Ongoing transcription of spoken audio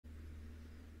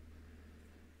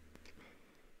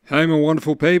Hey my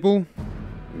wonderful people,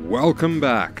 welcome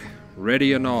back.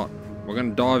 Ready or not, we're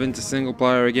going to dive into single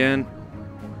player again.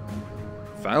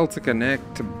 Failed to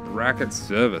connect to bracket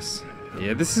service.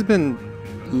 Yeah, this has been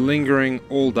lingering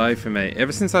all day for me.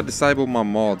 Ever since I disabled my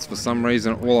mods, for some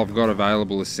reason all I've got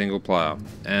available is single player.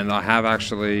 And I have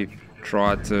actually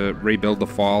tried to rebuild the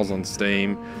files on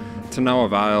Steam to no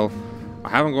avail. I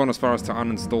haven't gone as far as to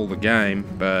uninstall the game,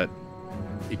 but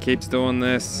it keeps doing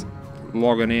this.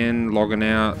 Logging in, logging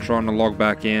out, trying to log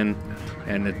back in,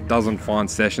 and it doesn't find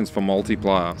sessions for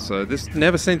multiplayer. So this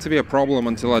never seemed to be a problem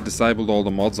until I disabled all the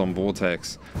mods on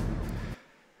Vortex.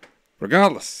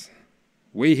 Regardless,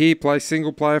 we here play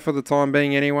single player for the time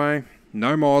being anyway.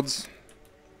 No mods.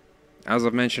 As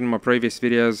I've mentioned in my previous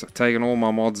videos, I've taken all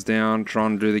my mods down,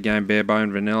 trying to do the game bare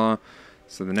bone vanilla.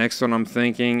 So the next one I'm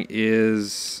thinking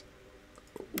is...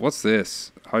 what's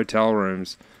this? Hotel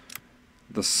rooms.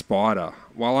 The Spider.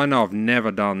 Well, I know I've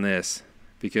never done this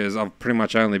because I've pretty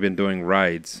much only been doing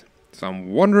raids. So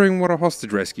I'm wondering what a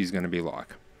hostage rescue is going to be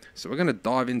like. So we're going to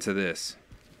dive into this.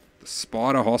 The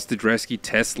Spider hostage rescue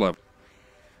test level.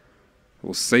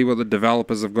 We'll see what the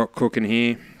developers have got cooking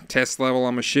here. Test level,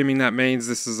 I'm assuming that means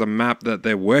this is a map that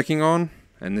they're working on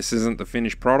and this isn't the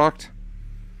finished product.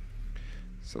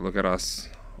 So look at us.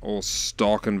 All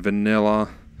stock and vanilla.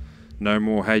 No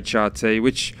more HRT,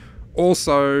 which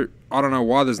also... I don't know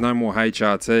why there's no more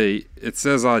HRT. It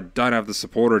says I don't have the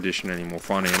supporter edition anymore,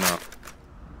 funny enough.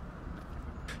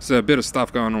 So a bit of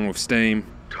stuff going on with Steam.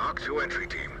 Talk to entry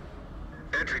team.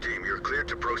 Entry team, you're cleared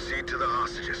to proceed to the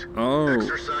hostages. Oh.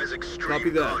 Exercise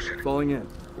extreme caution. Falling in.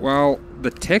 Well,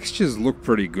 the textures look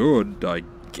pretty good, I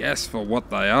guess, for what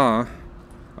they are.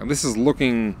 Like, this is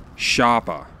looking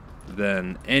sharper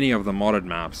than any of the modded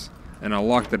maps. And I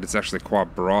like that it's actually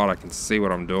quite bright. I can see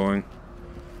what I'm doing.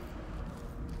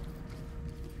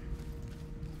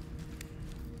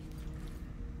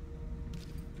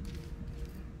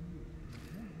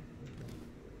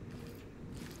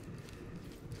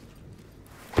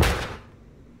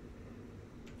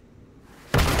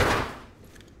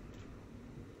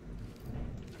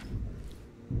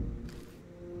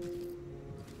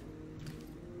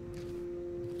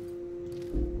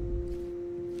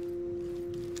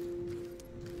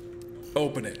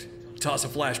 Open it. Toss a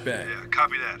flashbang. Yeah,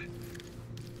 copy that.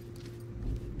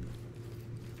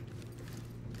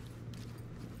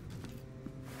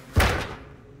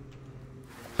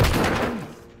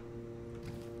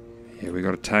 Here we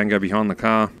got a tango behind the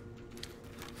car.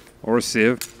 Or a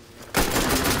sieve. Drop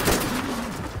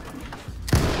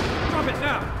it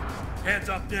now! Hands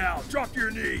up now. Drop your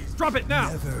knees. Drop it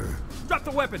now! Never. Drop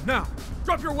the weapon now!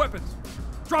 Drop your weapons!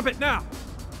 Drop it now!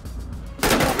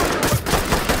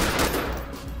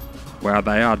 Wow,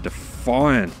 they are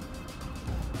defiant.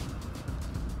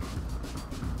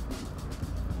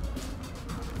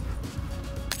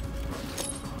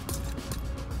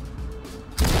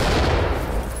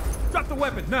 Drop the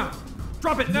weapon now!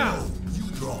 Drop it now! No, you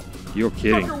drop. You're Drop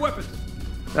kidding. your weapons!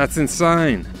 That's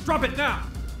insane. Drop it now!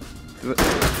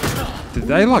 Did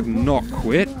they like not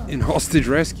quit in hostage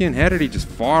rescuing? How did he just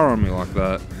fire on me like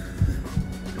that?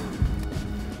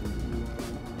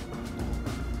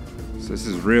 So this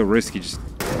is real risky. Just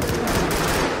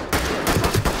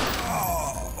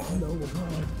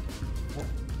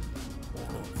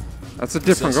that's a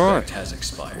different guy. Has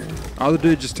expired. Other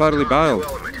dude just totally bailed.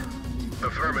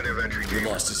 Affirmative, entry We team.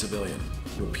 lost a civilian.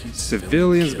 Repeat.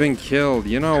 Civilians been killed.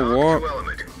 You know what?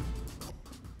 Element.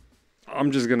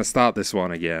 I'm just gonna start this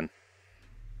one again.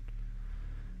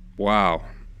 Wow.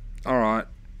 Alright.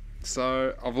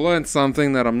 So, I've learned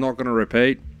something that I'm not gonna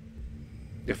repeat.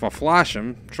 If I flash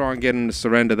them, try and get them to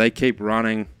surrender, they keep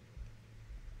running.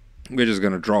 We're just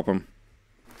gonna drop them.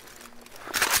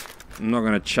 I'm not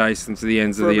gonna chase them to the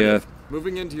ends of the earth.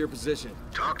 Moving into your position.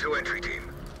 Talk to entry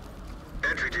team.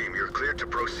 Entry team, you're cleared to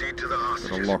proceed to the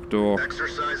hostages. locked door.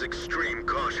 Exercise extreme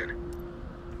caution.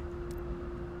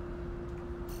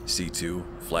 C2,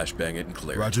 flashbang it and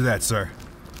clear. Roger that, sir.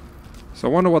 So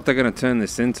I wonder what they're gonna turn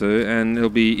this into, and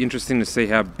it'll be interesting to see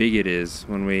how big it is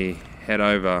when we head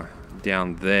over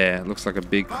down there. It looks like a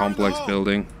big complex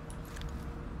building.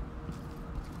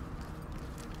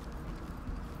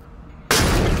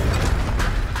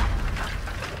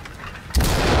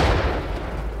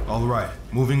 All right,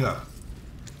 moving up.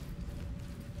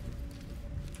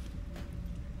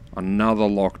 Another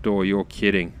locked door, you're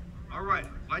kidding. All right,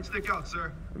 light stick out,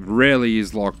 sir. Rarely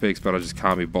use lockpicks, but I just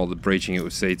can't be bothered breaching it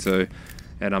with C2.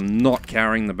 And I'm not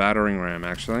carrying the battering ram,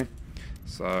 actually.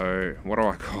 So, what do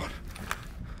I got?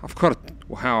 I've got a...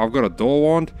 wow, I've got a door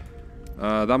wand.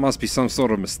 That must be some sort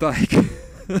of mistake.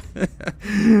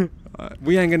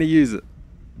 We ain't gonna use it.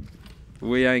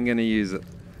 We ain't gonna use it.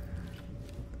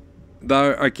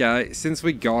 Though, okay, since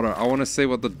we got it, I want to see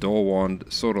what the door wand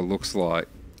sort of looks like.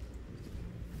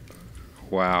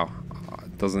 Wow.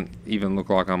 It doesn't even look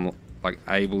like I'm like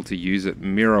able to use it.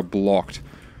 Mirror blocked.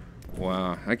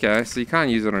 Wow. Okay, so you can't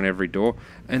use it on every door.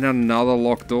 And another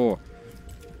locked door.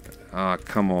 Ah,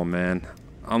 come on, man.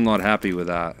 I'm not happy with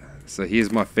that. So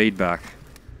here's my feedback.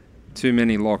 Too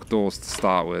many locked doors to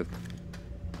start with.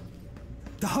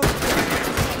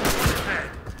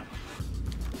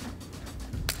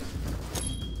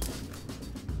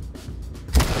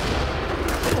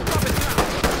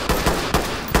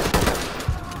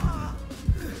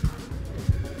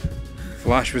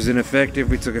 Flash was ineffective.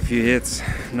 We took a few hits.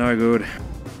 No good.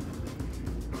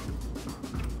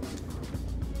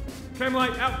 Cam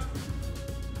light out.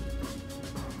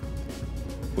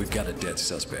 We've got a dead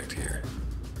suspect here.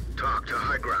 Talk to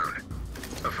high ground.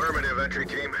 Affirmative, entry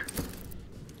team.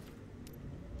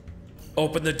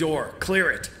 Open the door.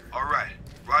 Clear it. All right.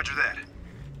 Roger that.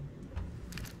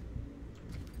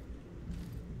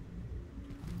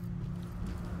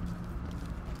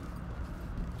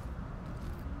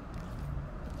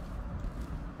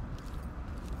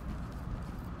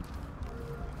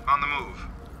 On the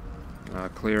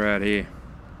move. Clear out here.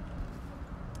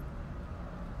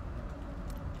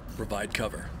 Provide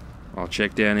cover. I'll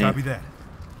check down here. Copy that.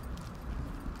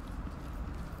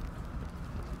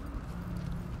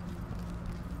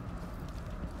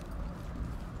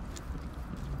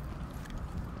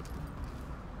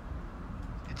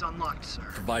 It's unlocked, sir.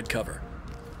 Provide cover.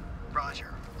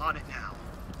 Roger. On it now.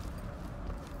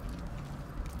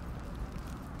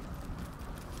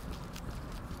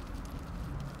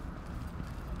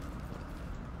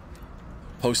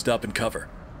 Post up and cover.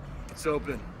 It's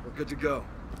open. We're good to go.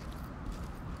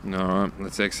 Alright,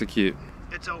 let's execute.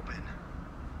 It's open.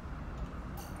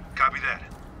 Copy that.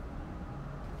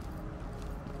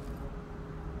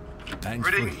 Bang's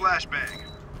Readying free. flashbang.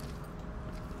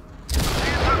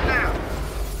 Hands up now.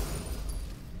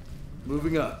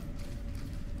 Moving up.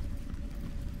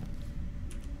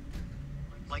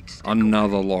 Lights stick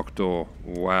Another locked door.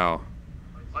 Wow.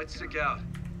 Lights stick out.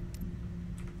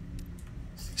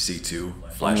 C2.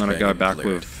 I'm gonna go flashbang back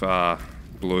cleared. with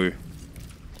blue.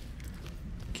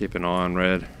 Keep an eye on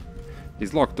red.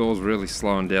 These locked doors really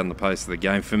slowing down the pace of the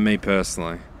game for me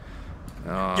personally. Get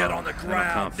on the And I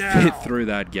ground can't now. fit through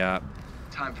that gap.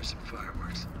 Time for some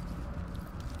fireworks.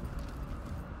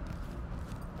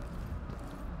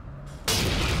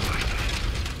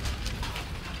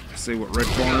 See what red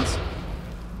finds.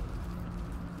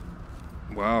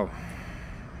 Wow.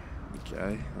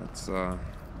 Okay, that's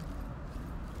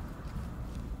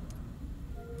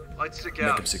Lights stick Make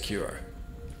out. him secure.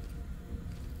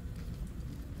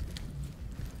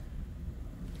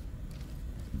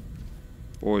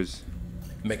 boys.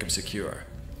 Make him secure.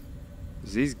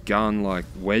 Is his gun like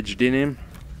wedged in him?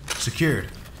 Secured.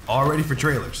 All ready for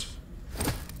trailers.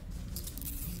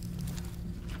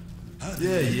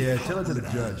 Yeah, tell it to the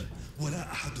judge.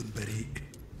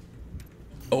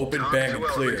 Open, Talk bang, to and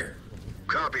element. clear.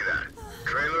 Copy that.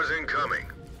 Trailers incoming.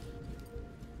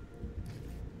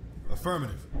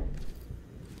 Affirmative.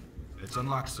 It's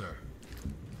unlocked, sir.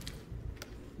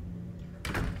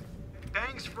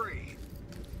 Bang's free.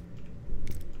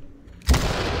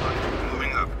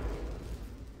 Moving up.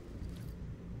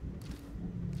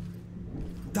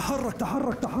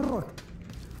 تحرك.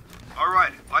 All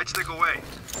right, light stick away.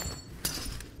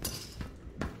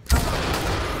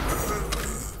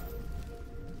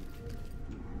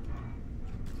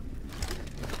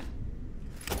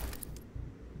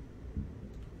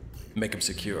 Make him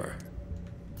secure.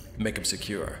 Make him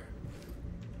secure.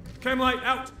 Cam light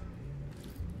out.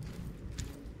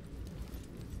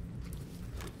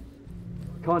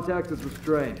 Contact is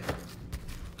restrained.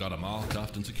 Got them all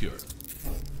cuffed and secured.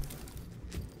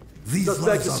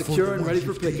 Suspect is secure and ready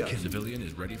for pickup. Civilian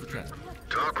is ready for transport.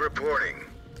 Talk reporting.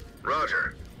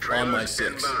 Roger. On my Trailers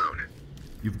 6. inbound.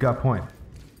 You've got point.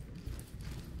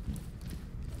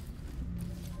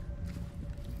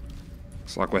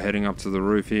 Looks like we're heading up to the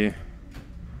roof here.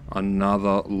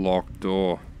 Another locked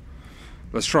door.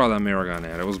 Let's try that mirror gun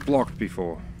out. It was blocked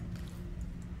before.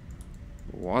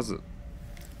 Was it?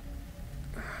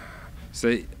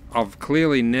 See, I've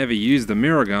clearly never used the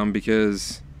mirror gun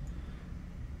because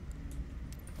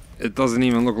it doesn't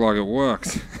even look like it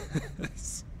works.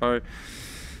 So,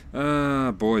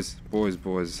 boys.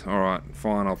 Alright,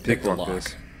 fine, I'll pick Pick the like lock.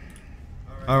 this.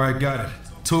 All right, got it.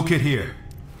 Toolkit here.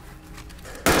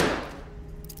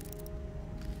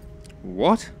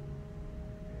 What?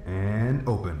 And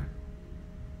open.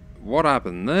 What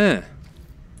happened there?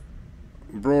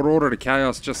 Brought order to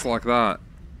chaos just like that.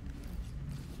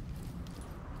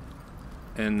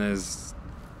 And there's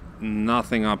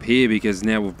nothing up here because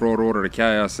now we've brought order to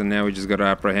chaos and now we just got to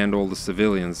apprehend all the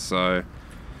civilians. So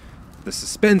the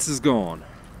suspense is gone.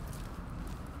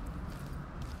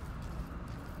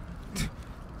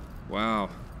 Wow.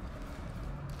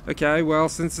 Okay, well,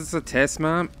 since it's a test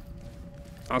map,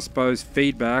 I suppose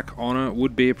feedback on it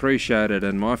would be appreciated,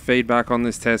 and my feedback on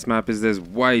this test map is there's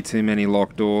way too many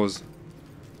locked doors.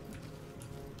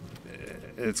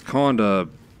 It's kinda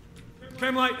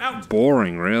Cam light out.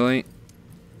 boring, really.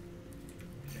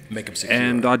 Make him secure.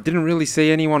 And I didn't really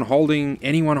see anyone holding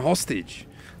anyone hostage.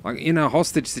 Like, in a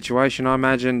hostage situation, I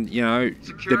imagine, you know,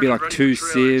 there'd be like two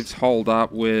civs holed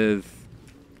up with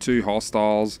two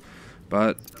hostiles,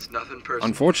 but It's nothing personal.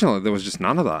 unfortunately there was just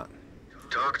none of that.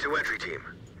 Talk to entry team.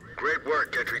 Great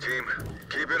work, entry team.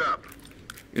 Keep it up.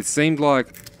 It seemed like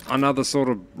another sort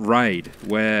of raid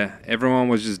where everyone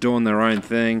was just doing their own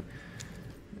thing.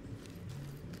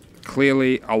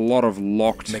 Clearly a lot of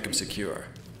locked... Make him secure.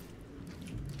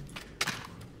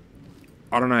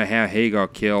 I don't know how he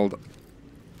got killed.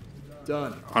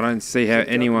 Done. I don't see how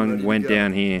anyone went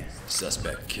down here.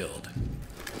 Suspect killed.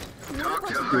 Talk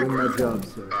to high Doing my ground. job,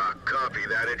 sir. Copy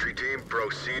that, entry team.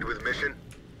 Proceed with mission.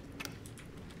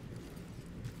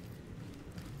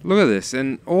 Look at this,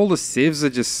 and all the civs are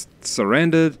just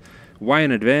surrendered, way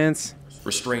in advance.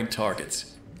 Restrain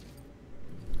targets.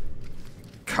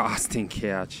 Casting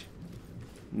couch.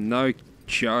 No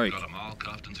joke. Got them all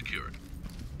cuffed and secured.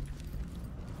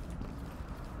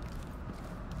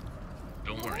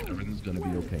 Don't worry, everything's gonna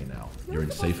be okay now. You're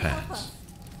in safe hands.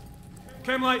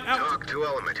 Cam light out. Talk to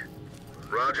element.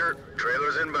 Roger.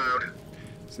 Trailers inbound.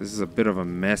 So this is a bit of a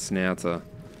mess now to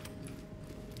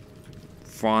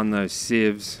find those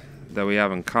civs that we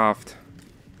haven't cuffed.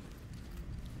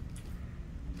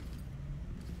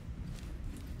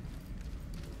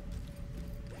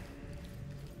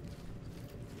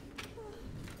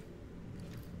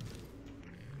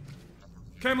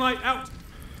 Cam light out.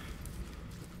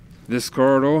 This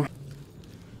corridor.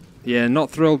 Yeah, not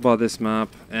thrilled by this map,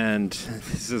 and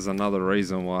this is another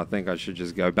reason why I think I should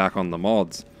just go back on the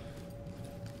mods.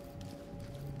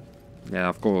 Now,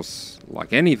 of course,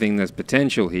 like anything, there's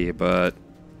potential here, but...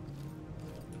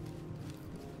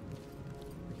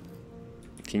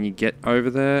 Can you get over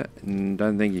there?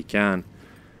 Don't think you can.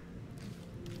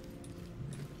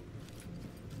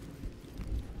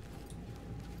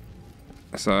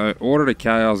 So, Order to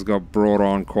Chaos got brought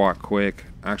on quite quick.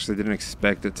 Actually, didn't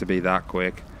expect it to be that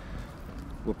quick.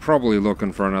 We're probably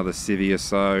looking for another civvy or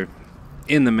so.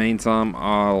 In the meantime,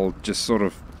 I'll just sort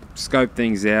of scope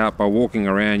things out by walking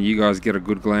around. You guys get a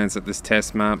good glance at this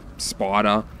test map.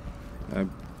 Spider.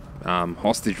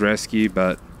 Hostage rescue,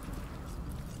 but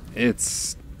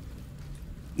it's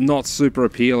not super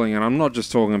appealing, and I'm not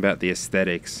just talking about the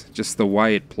aesthetics, just the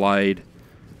way it played,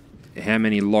 how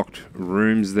many locked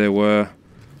rooms there were.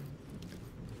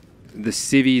 The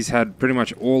civvies had pretty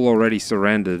much all already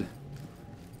surrendered,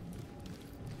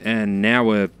 and now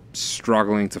we're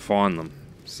struggling to find them.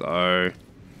 So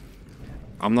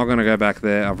I'm not going to go back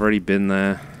there. I've already been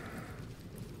there.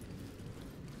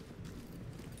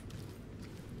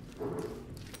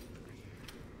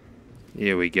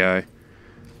 Here we go.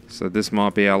 So this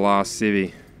might be our last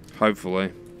civvy,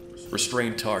 hopefully.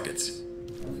 Restrain targets.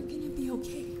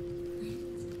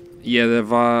 Yeah, they've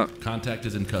Contact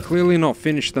is in custody. clearly not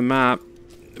finished the map,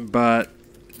 but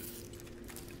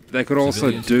they could also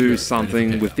Civilians do secured. something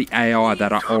Ready for with the AI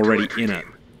that are Talk to already entry in it.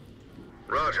 team.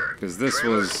 Roger. Because this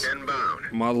Trailers was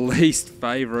inbound. my least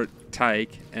favorite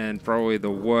take and probably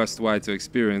the worst way to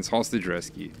experience hostage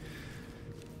rescue.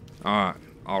 Alright,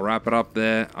 I'll wrap it up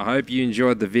there. I hope you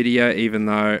enjoyed the video, even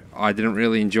though I didn't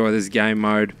really enjoy this game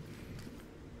mode.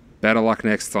 Better luck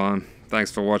next time.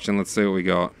 Thanks for watching. Let's see what we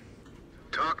got.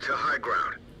 Talk to high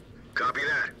ground. Copy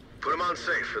that. Put him on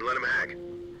safe and let him hang.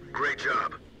 Great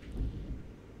job.